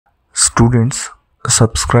Students,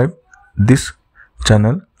 subscribe this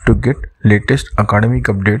channel to get latest academic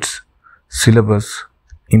updates, syllabus,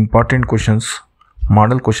 important questions,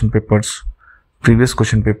 model question papers, previous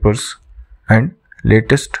question papers, and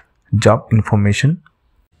latest job information.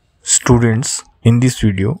 Students, in this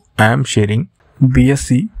video, I am sharing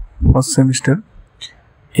BSc first semester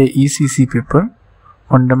AECC paper,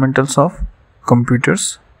 Fundamentals of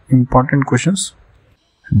Computers, important questions.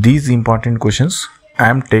 These important questions I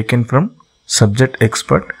am taken from subject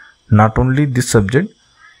expert. Not only this subject,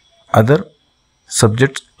 other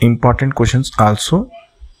subjects important questions also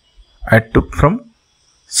I took from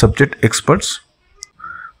subject experts.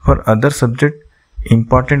 For other subject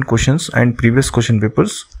important questions and previous question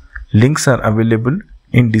papers, links are available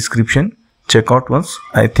in description. Check out once.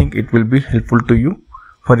 I think it will be helpful to you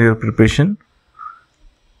for your preparation.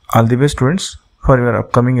 All the best, students, for your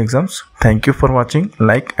upcoming exams. Thank you for watching.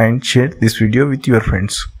 Like and share this video with your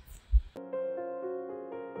friends.